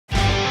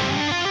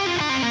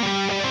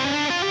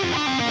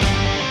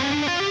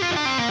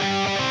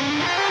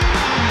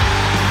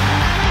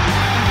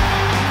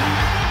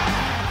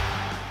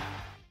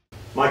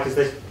Mike,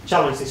 has the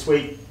challenge this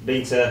week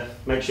been to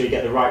make sure you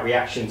get the right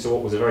reaction to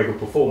what was a very good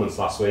performance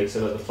last week, so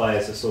that the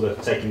players are sort of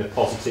taking the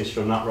positives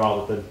from that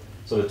rather than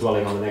sort of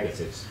dwelling on the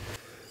negatives?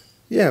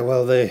 Yeah,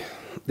 well, the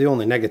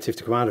only negative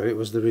to come out of it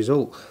was the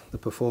result. The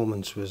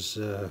performance was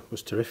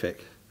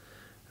terrific,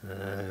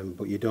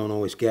 but you don't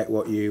always get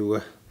what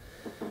you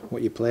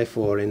play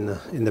for in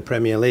the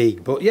Premier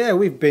League. But yeah,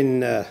 we've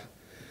been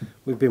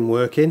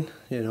working.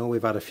 You know,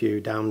 we've had a few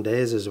down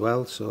days as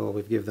well, so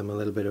we've given them a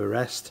little bit of a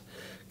rest,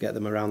 get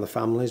them around the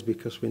families,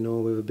 because we know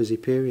we have a busy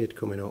period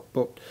coming up.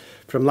 But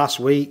from last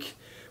week,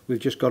 we've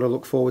just got to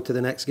look forward to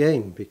the next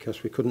game,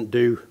 because we couldn't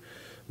do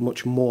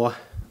much more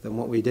than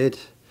what we did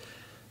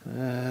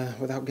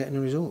without getting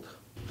a result.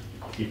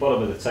 You're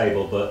bottom of the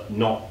table, but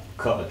not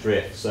cut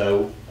adrift.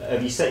 So,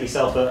 have you set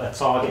yourself a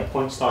target, a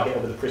points target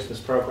over the Christmas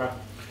programme?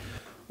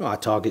 Well, our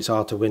targets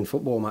are to win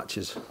football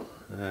matches.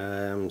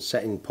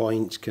 Setting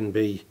points can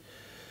be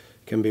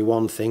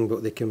one thing,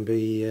 but they can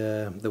be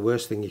the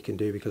worst thing you can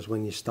do, because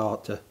when you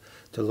start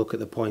to look at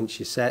the points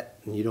you set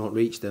and you don't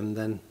reach them,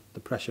 then the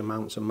pressure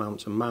mounts and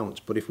mounts and mounts.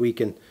 But if we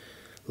can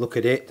look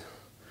at it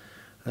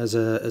as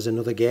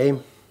another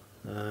game,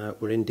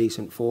 we're in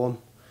decent form,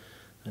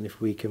 and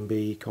if we can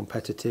be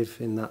competitive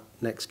in that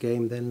next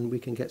game, then we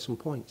can get some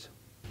points.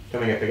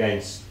 Coming up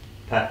against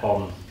Pep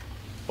on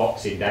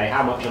Boxing Day,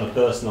 how much on a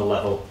personal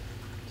level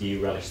do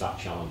you relish that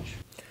challenge?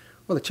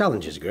 Well, the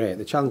challenge is great.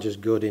 The challenge is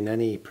good in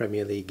any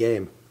Premier League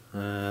game. You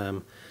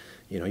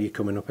know, you're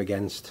coming up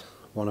against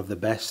one of the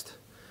best,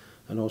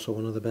 and also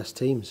one of the best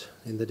teams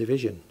in the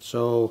division.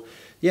 So,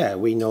 yeah,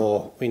 we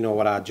know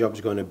what our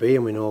job's going to be,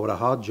 and we know what a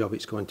hard job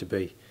it's going to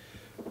be.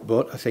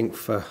 But I think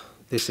for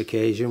this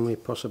occasion, we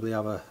possibly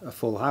have a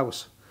full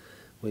house,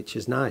 which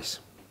is nice.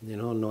 You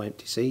know, no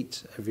empty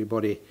seats,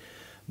 everybody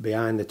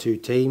behind the two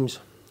teams,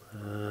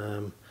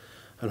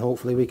 and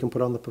hopefully we can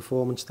put on the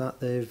performance that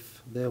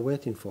they're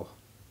waiting for.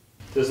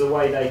 Does the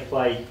way they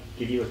play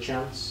give you a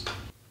chance?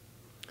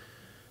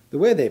 The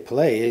way they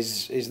play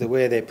is the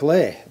way they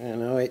play. You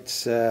know,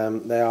 it's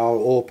they are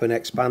open,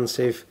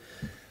 expansive.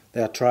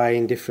 They are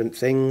trying different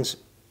things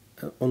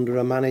under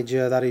a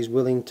manager that is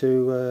willing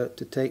to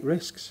take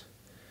risks.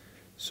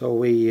 So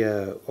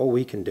all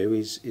we can do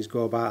is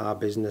go about our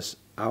business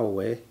our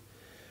way,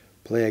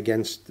 play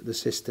against the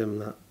system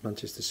that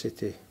Manchester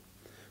City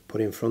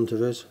put in front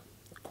of us,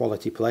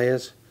 quality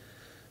players.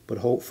 But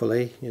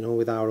hopefully, you know,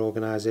 with our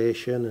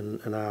organisation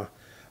and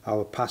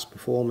our past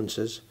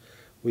performances,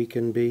 we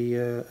can be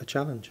a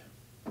challenge.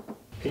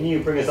 Can you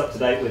bring us up to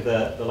date with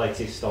the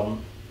latest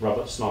on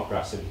Robert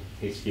Snodgrass and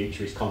his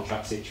future, his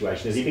contract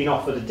situation? Has he been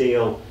offered a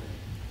deal?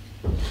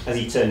 Has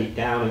he turned it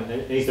down?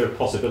 And is there a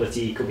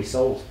possibility he could be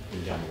sold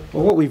in January?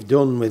 Well, what we've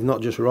done with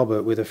not just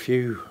Robert, with a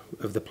few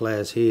of the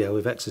players here,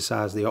 we've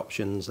exercised the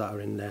options that are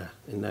in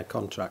their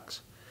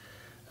contracts.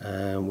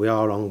 We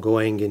are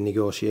ongoing in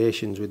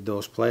negotiations with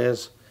those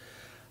players,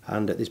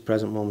 and at this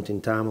present moment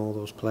in time, all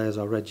those players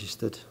are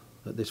registered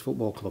at this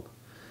football club.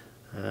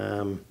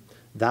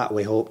 That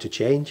we hope to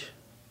change.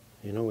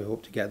 You know, we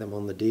hope to get them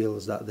on the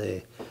deals that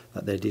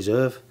they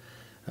deserve,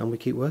 and we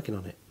keep working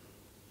on it.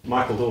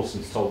 Michael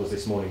Dawson's told us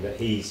this morning that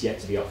he's yet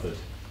to be offered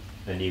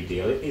a new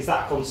deal. Is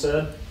that a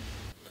concern?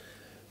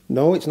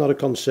 No, it's not a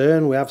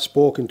concern. We have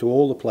spoken to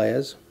all the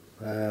players.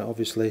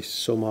 Obviously,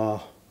 some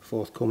are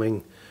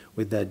forthcoming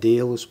with their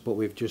deals, but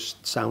we've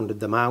just sounded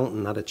them out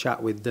and had a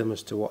chat with them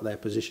as to what their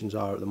positions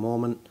are at the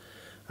moment,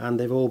 and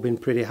they've all been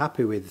pretty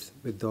happy with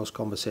those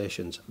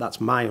conversations.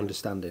 That's my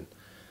understanding.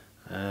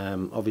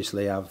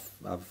 Obviously, I've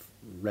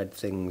read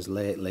things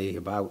lately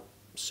about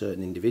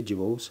certain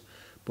individuals,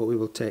 but we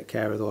will take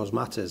care of those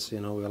matters. You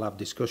know, we'll have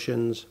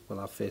discussions, we'll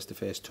have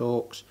face-to-face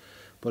talks,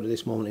 but at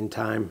this moment in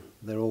time,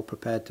 they're all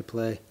prepared to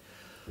play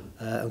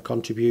and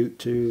contribute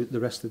to the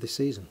rest of the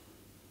season.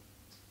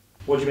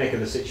 What do you make of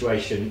the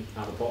situation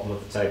at the bottom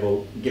of the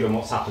table, given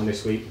what's happened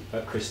this week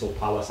at Crystal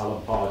Palace,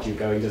 Alan Pardew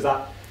going? Does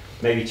that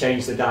maybe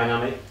change the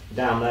dynamic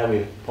down there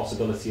with the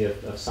possibility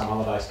of Sam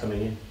Allardyce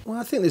coming in? Well,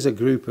 I think there's a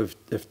group of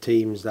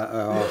teams that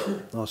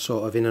are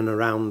sort of in and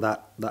around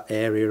that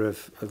area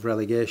of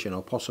relegation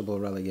or possible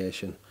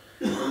relegation.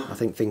 I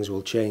think things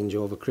will change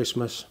over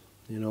Christmas,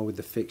 you know, with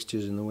the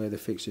fixtures and the way the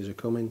fixtures are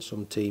coming.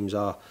 Some teams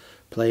are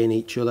playing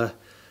each other,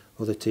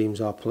 other teams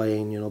are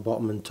playing, you know,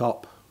 bottom and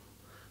top.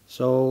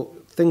 So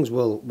things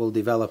will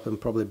develop and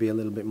probably be a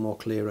little bit more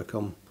clearer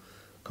come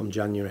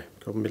January,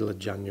 come middle of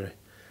January.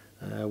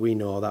 We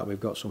know that we've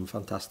got some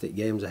fantastic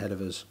games ahead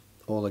of us,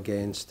 all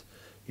against,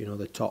 you know,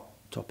 the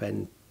top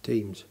end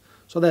teams.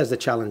 So there's the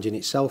challenge in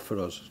itself for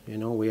us. You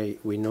know,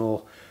 we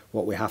know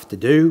what we have to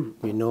do,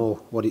 we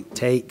know what it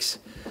takes,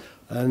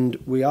 and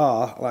we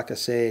are, like I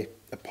say,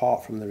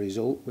 apart from the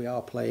result, we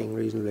are playing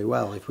reasonably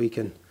well. If we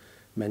can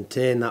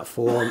maintain that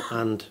form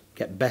and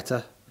get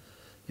better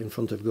in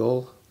front of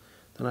goal,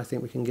 then I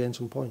think we can gain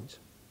some points.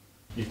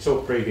 You've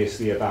talked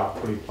previously about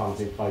putting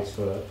plans in place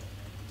for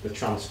the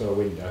transfer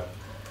window.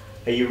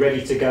 Are you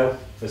ready to go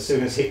as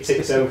soon as it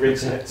ticks over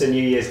into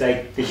New Year's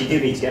Day? Because you do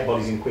need to get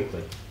bodies in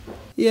quickly.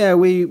 Yeah,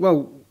 we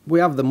We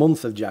have the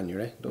month of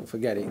January, don't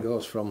forget it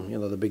goes from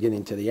the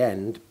beginning to the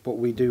end, but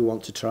we do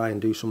want to try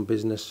and do some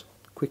business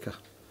quicker.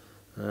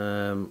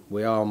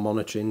 We are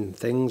monitoring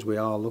things, we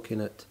are looking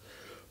at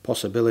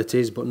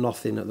possibilities, but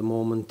nothing at the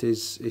moment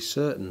is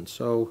certain.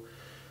 So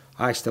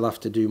I still have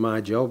to do my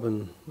job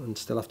and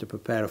still have to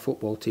prepare a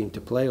football team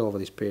to play over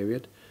this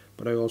period,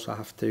 but I also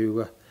have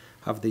to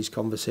have these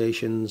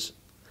conversations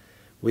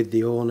with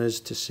the owners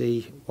to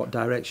see what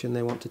direction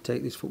they want to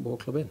take this football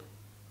club in.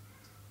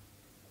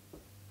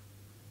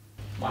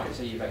 Mike,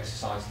 so you've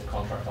exercised the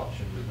contract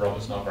option with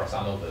Robert Snodgrass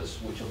and others.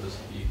 Which others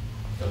have you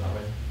done that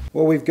with?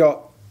 Well, we've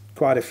got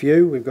quite a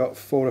few. We've got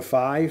 4 or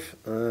 5.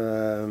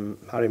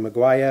 Harry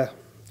Maguire,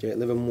 Jake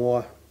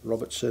Livermore,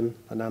 Robertson,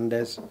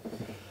 Hernandez,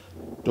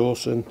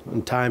 Dawson,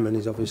 and Timon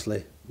is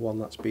obviously one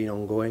that's been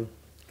ongoing.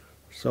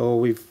 So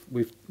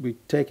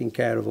we've taken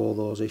care of all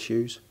those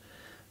issues.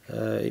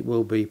 It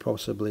will be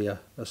possibly a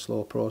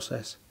slow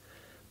process,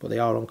 but they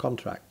are on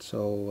contract,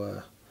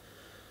 so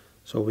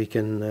we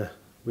can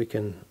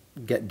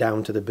get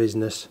down to the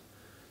business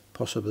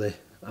possibly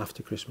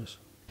after Christmas.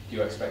 Do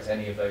you expect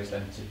any of those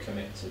then to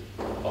commit to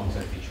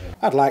long-term future?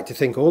 I'd like to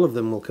think all of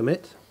them will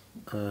commit.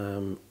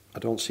 I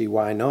don't see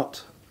why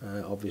not.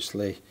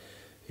 Obviously,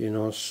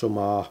 some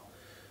are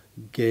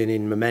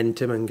gaining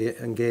momentum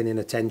and gaining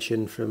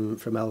attention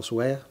from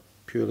elsewhere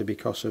purely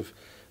because of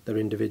their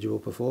individual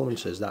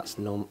performances. That's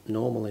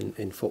normal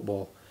in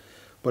football.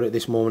 But at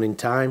this moment in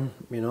time,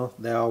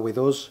 they are with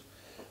us,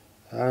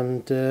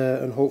 and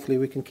hopefully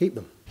we can keep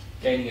them.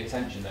 Gaining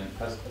attention then,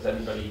 has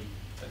anybody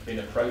been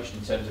approached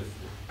in terms of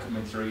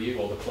coming through you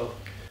or the club?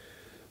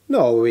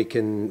 No, we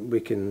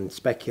can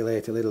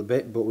speculate a little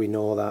bit, but we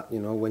know that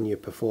when you're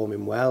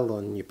performing well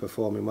and you're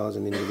performing well as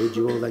an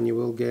individual, then you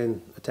will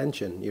gain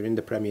attention. You're in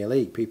the Premier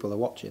League, people are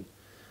watching,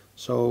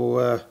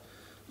 so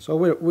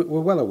we're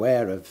well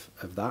aware of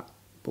that.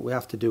 But we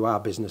have to do our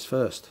business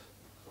first,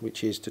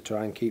 which is to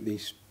try and keep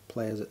these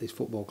players at this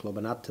football club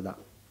and add to that.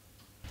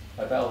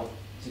 Bell,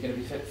 is he going to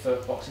be fit for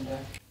Boxing Day?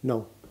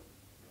 No,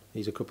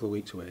 he's a couple of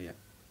weeks away yet.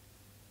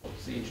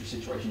 What's the injury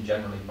situation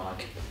generally,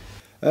 Mike?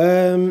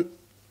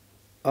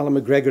 Alan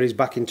McGregor is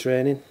back in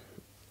training.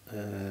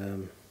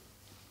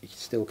 He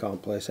still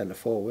can't play centre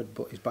forward,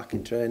 but he's back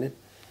in training.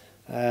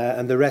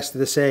 And the rest are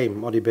the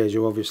same.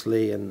 Odibejo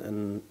obviously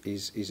and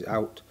is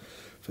out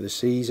for the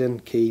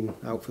season. Keane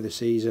out for the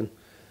season.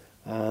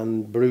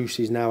 And Bruce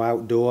is now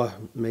outdoor,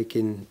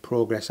 making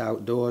progress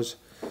outdoors.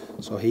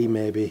 So he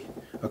may be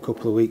a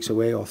couple of weeks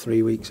away or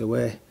 3 weeks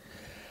away.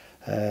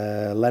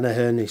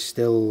 Lenihan is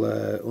still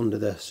under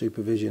the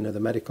supervision of the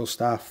medical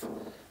staff.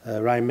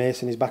 Ryan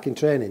Mason is back in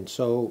training.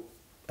 So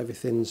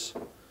everything's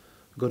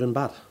good and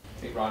bad.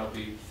 I think Ryan will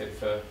be fit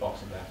for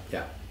Boxing Day. Yeah.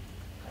 Okay.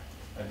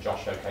 And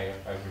Josh okay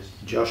over his...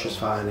 Josh is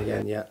fine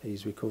again, yeah.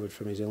 He's recovered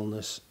from his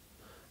illness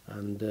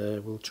and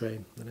will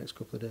train the next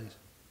couple of days.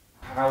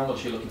 How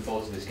much are you looking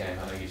forward to this game?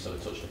 I know you sort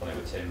of touched upon it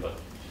with Tim, but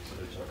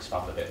sort of to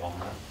expand a bit on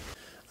that.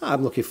 I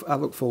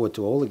look forward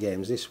to all the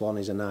games. This one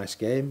is a nice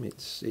game.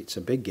 It's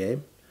a big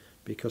game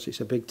because it's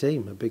a big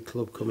team, a big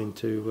club coming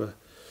to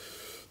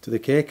the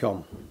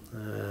KCOM.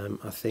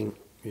 I think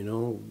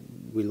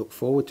we look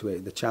forward to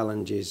it. The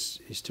challenge is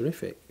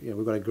terrific.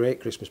 We've got a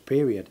great Christmas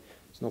period.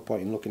 There's no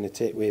point in looking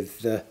at it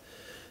with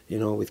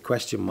with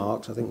question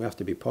marks. I think we have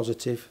to be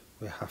positive.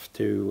 We have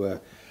to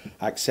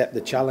accept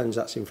the challenge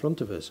that's in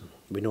front of us.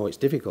 We know it's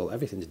difficult.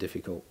 Everything's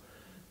difficult.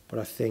 But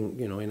I think,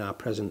 in our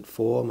present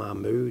form, our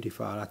mood, if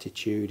our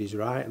attitude is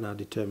right and our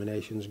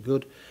determination's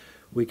good,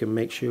 we can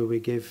make sure we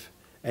give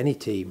any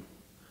team,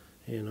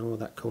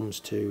 that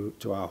comes to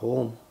our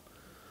home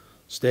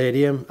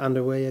stadium and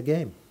away a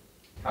game.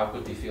 How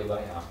good do you feel they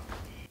are?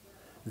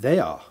 They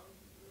are.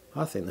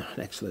 I think they're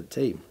an excellent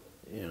team.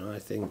 I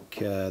think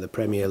the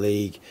Premier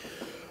League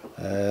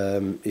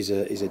is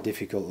a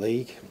difficult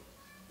league.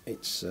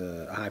 It's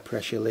a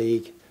high-pressure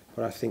league,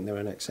 but I think they're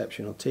an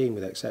exceptional team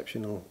with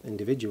exceptional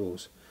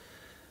individuals.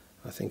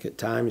 I think at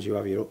times you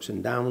have your ups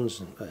and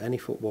downs at any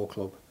football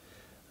club,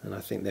 and I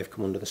think they've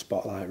come under the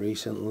spotlight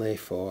recently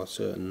for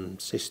certain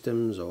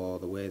systems or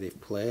the way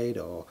they've played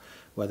or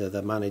whether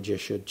the manager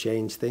should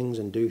change things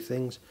and do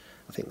things.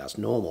 I think that's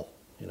normal.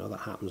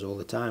 That happens all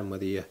the time,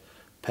 whether you're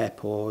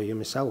Pep or you're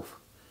myself.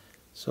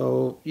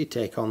 So you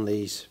take on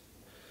these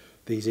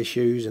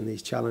issues and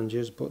these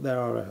challenges, but they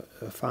are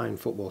a fine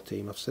football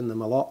team. I've seen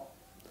them a lot,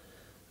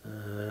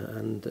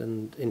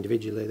 and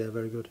individually they're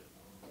very good.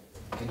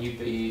 Can you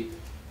be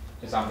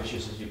as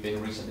ambitious as you've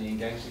been recently in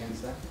games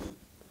against them?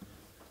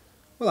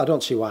 Well, I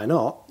don't see why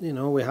not.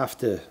 We have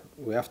to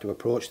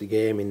approach the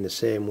game in the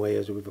same way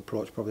as we've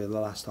approached probably the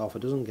last half a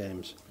dozen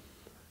games,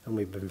 and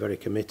we've been very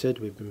committed.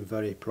 We've been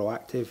very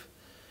proactive.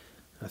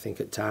 I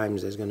think at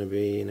times there's going to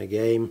be in a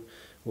game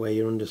where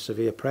you're under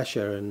severe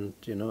pressure and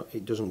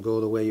it doesn't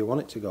go the way you want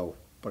it to go.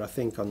 But I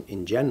think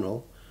in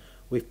general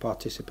we've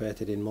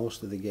participated in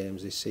most of the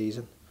games this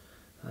season,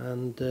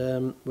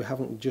 and we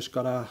haven't just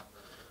got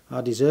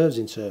our deserves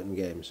in certain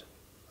games.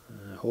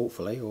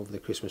 Hopefully over the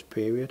Christmas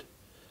period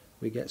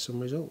we get some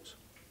results.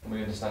 And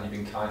we understand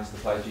you've been kind to the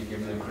players, you've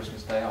given them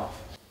Christmas Day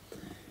off.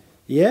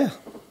 Yeah,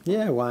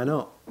 Yeah, why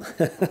not?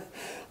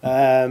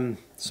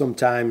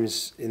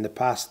 Sometimes in the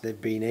past they've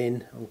been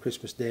in on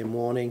Christmas Day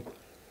morning,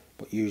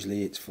 but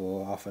usually it's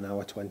for half an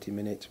hour, 20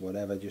 minutes,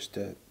 whatever, just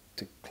to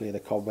clear the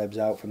cobwebs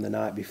out from the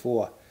night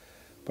before.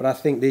 But I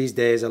think these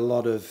days a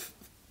lot of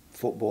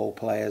football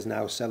players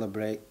now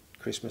celebrate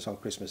Christmas on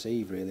Christmas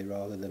Eve, really,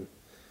 rather than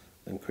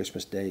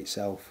Christmas Day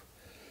itself.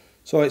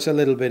 So it's a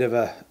little bit of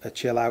a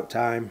chill out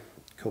time.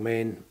 Come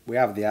in. We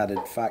have the added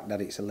fact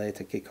that it's a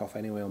later kick-off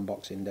anyway on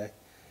Boxing Day.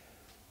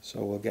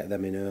 So we'll get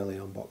them in early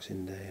on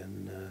Boxing Day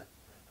and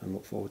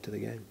look forward to the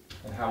game.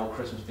 And how will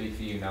Christmas be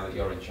for you now that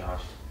you're in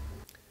charge?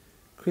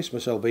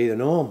 Christmas will be the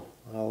norm.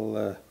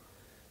 I'll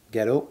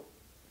get up,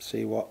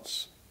 see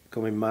what's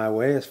coming my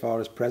way as far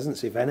as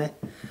presents, if any.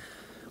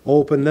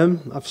 Open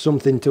them, have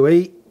something to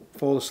eat,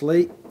 fall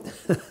asleep,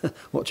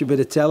 watch a bit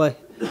of telly,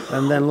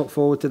 and then look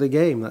forward to the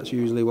game. That's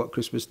usually what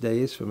Christmas Day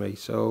is for me.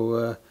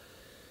 So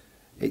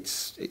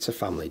it's a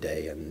family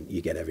day, and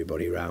you get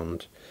everybody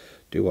round,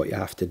 do what you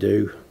have to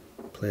do,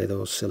 play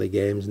those silly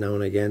games now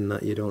and again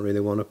that you don't really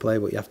want to play,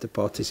 but you have to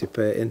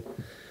participate in.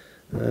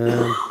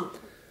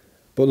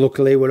 But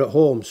luckily we're at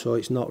home, so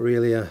it's not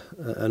really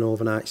an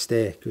overnight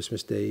stay,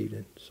 Christmas Day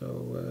evening.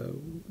 So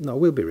no,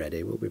 we'll be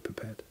ready, we'll be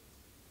prepared.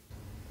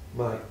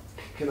 Mike,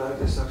 can I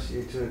just ask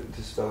you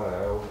to start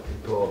how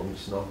important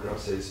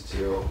Snodgrass is to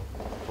your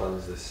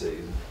plans this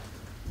season?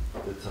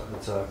 The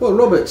type Well,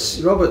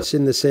 Robert's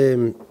in the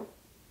same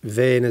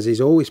vein as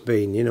he's always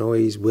been. You know,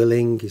 he's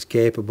willing, he's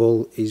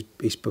capable, he's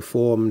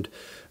performed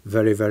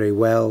very, very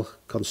well,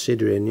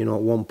 considering, you know,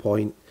 at one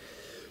point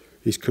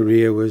his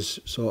career was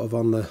sort of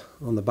on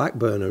the back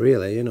burner,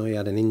 really. You know, he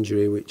had an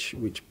injury which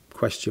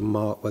question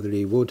mark whether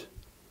he would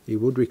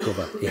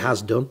recover. He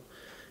has done.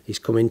 He's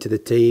come into the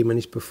team and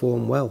he's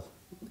performed well.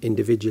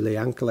 Individually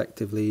and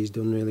collectively, he's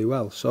done really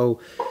well.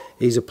 So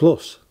he's a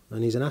plus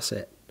and he's an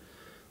asset.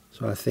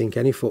 So I think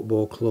any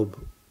football club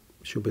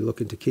should be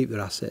looking to keep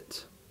their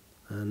assets.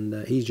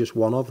 And he's just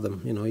one of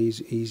them. You know,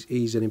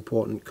 he's an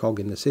important cog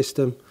in the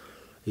system.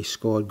 He's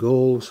scored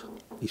goals.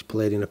 He's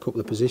played in a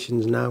couple of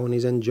positions now and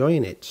he's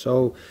enjoying it.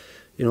 So,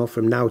 you know,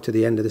 from now to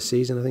the end of the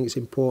season, I think it's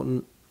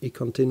important he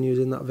continues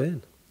in that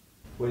vein.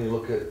 When you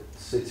look at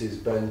City's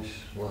bench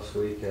last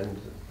weekend,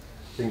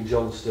 I think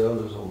John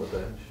Stones was on the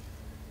bench.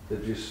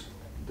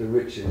 The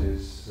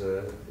riches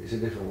it's a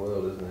different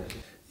world, isn't it?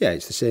 Yeah,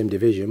 it's the same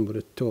division, but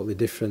a totally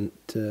different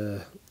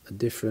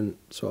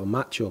sort of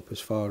match-up as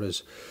far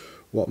as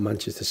what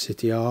Manchester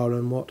City are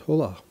and what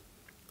Hull are.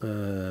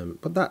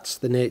 But that's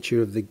the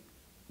nature of the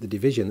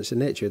division. It's the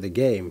nature of the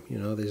game. You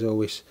know, there's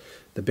always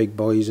the big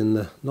boys and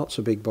the not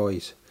so big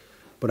boys.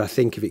 But I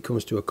think if it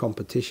comes to a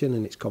competition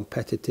and it's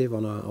competitive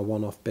on a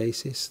one-off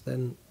basis,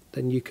 then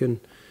you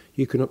can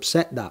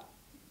upset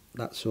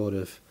that sort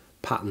of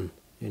pattern.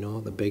 You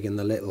know, the big and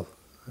the little.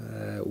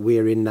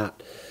 We're in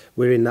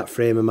that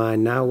frame of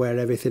mind now where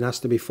everything has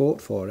to be fought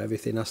for,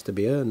 everything has to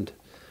be earned.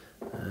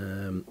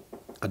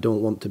 I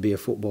don't want to be a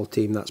football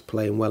team that's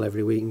playing well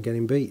every week and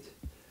getting beat.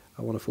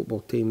 I want a football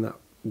team that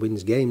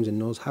wins games and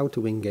knows how to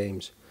win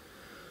games.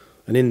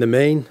 And in the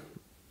main,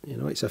 you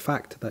know, it's a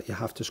fact that you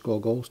have to score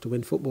goals to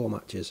win football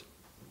matches.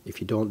 If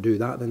you don't do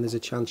that, then there's a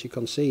chance you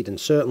concede. And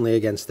certainly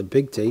against the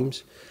big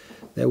teams,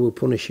 they will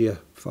punish you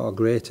far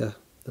greater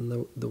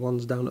than the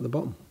ones down at the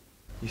bottom.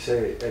 You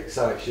say it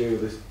excites you,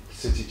 the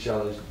City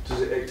Challenge.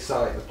 Does it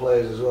excite the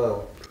players as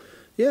well?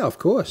 Yeah, of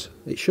course.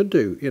 It should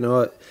do. You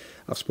know,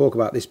 I've spoke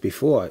about this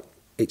before.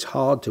 It's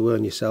hard to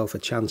earn yourself a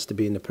chance to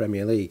be in the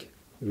Premier League.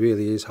 It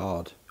really is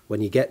hard. When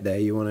you get there,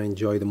 you want to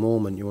enjoy the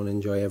moment. You want to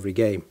enjoy every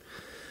game.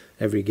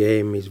 Every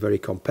game is very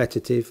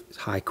competitive. It's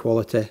high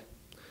quality.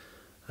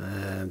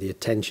 The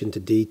attention to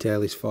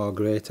detail is far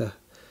greater.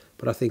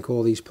 But I think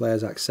all these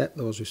players accept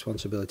those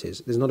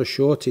responsibilities. There's not a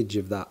shortage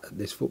of that at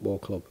this football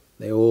club.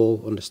 They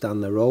all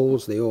understand their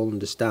roles. They all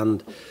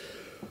understand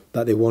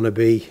that they want to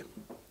be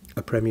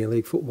a Premier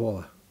League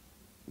footballer.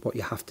 What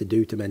you have to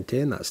do to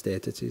maintain that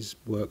status is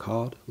work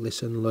hard,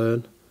 listen,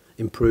 learn,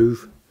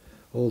 improve,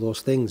 all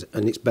those things.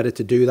 And it's better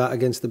to do that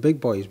against the big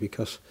boys,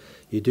 because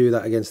you do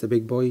that against the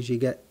big boys, you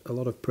get a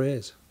lot of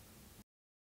praise.